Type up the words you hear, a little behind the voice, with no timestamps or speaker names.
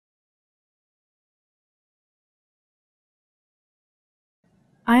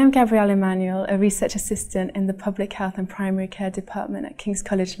I am Gabrielle Emanuel, a research assistant in the Public Health and Primary Care Department at King's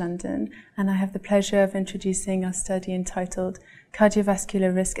College London, and I have the pleasure of introducing our study entitled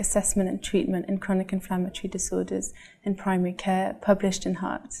Cardiovascular Risk Assessment and Treatment in Chronic Inflammatory Disorders in Primary Care, published in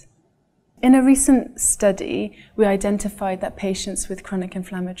Heart. In a recent study, we identified that patients with chronic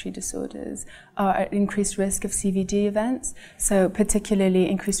inflammatory disorders are at increased risk of CVD events, so particularly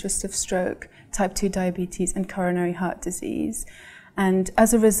increased risk of stroke, type 2 diabetes, and coronary heart disease. And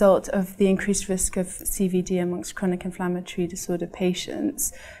as a result of the increased risk of CVD amongst chronic inflammatory disorder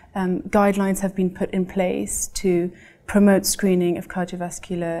patients, guidelines have been put in place to promote screening of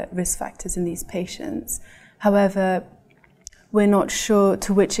cardiovascular risk factors in these patients. However, we're not sure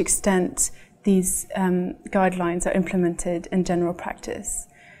to which extent these guidelines are implemented in general practice.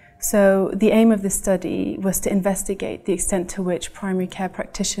 So the aim of the study was to investigate the extent to which primary care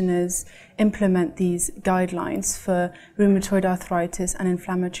practitioners implement these guidelines for rheumatoid arthritis and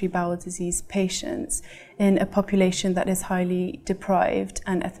inflammatory bowel disease patients in a population that is highly deprived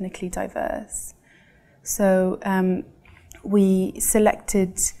and ethnically diverse. So we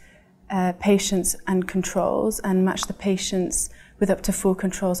selected patients and controls and matched the patients with up to 4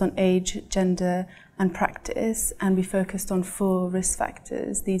 controls on age, gender, and practice, and we focused on 4 risk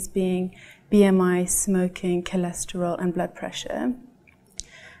factors, these being BMI, smoking, cholesterol, and blood pressure.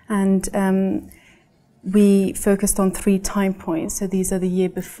 And we focused on 3 time points, so these are the year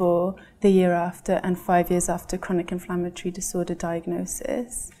before, the year after, and 5 years after chronic inflammatory disorder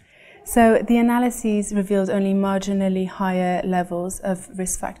diagnosis. So the analyses revealed only marginally higher levels of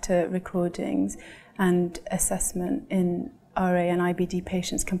risk factor recordings and assessment in RA and IBD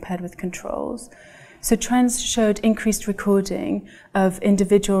patients compared with controls. So trends showed increased recording of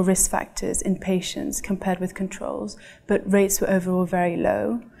individual risk factors in patients compared with controls, but rates were overall very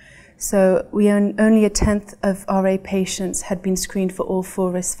low. So only 1/10 of RA patients had been screened for all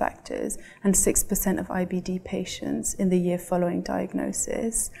 4 risk factors, and 6% of IBD patients in the year following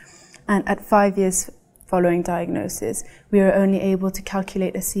diagnosis. And at 5 years following diagnosis, we were only able to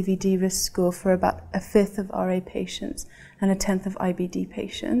calculate a CVD risk score for about 1/5 of RA patients and 1/10 of IBD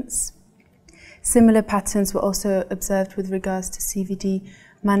patients. Similar patterns were also observed with regards to CVD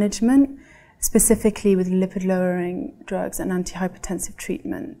management, specifically with lipid-lowering drugs and antihypertensive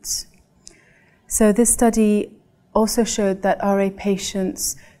treatment. So this study also showed that RA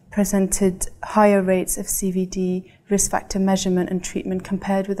patients presented higher rates of CVD risk factor measurement and treatment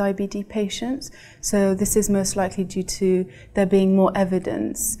compared with IBD patients. So this is most likely due to there being more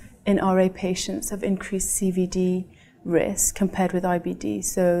evidence in RA patients of increased CVD risk compared with IBD.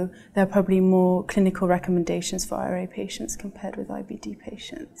 So there are probably more clinical recommendations for RA patients compared with IBD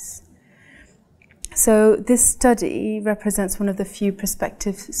patients. So this study represents one of the few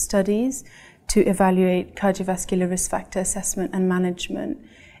prospective studies to evaluate cardiovascular risk factor assessment and management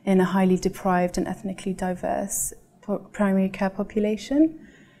in a highly deprived and ethnically diverse primary care population.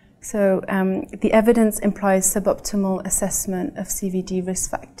 So the evidence implies suboptimal assessment of CVD risk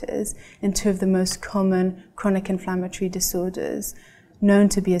factors in 2 of the most common chronic inflammatory disorders known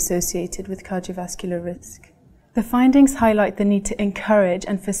to be associated with cardiovascular risk. The findings highlight the need to encourage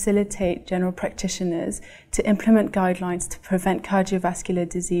and facilitate general practitioners to implement guidelines to prevent cardiovascular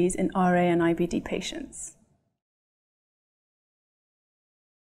disease in RA and IBD patients.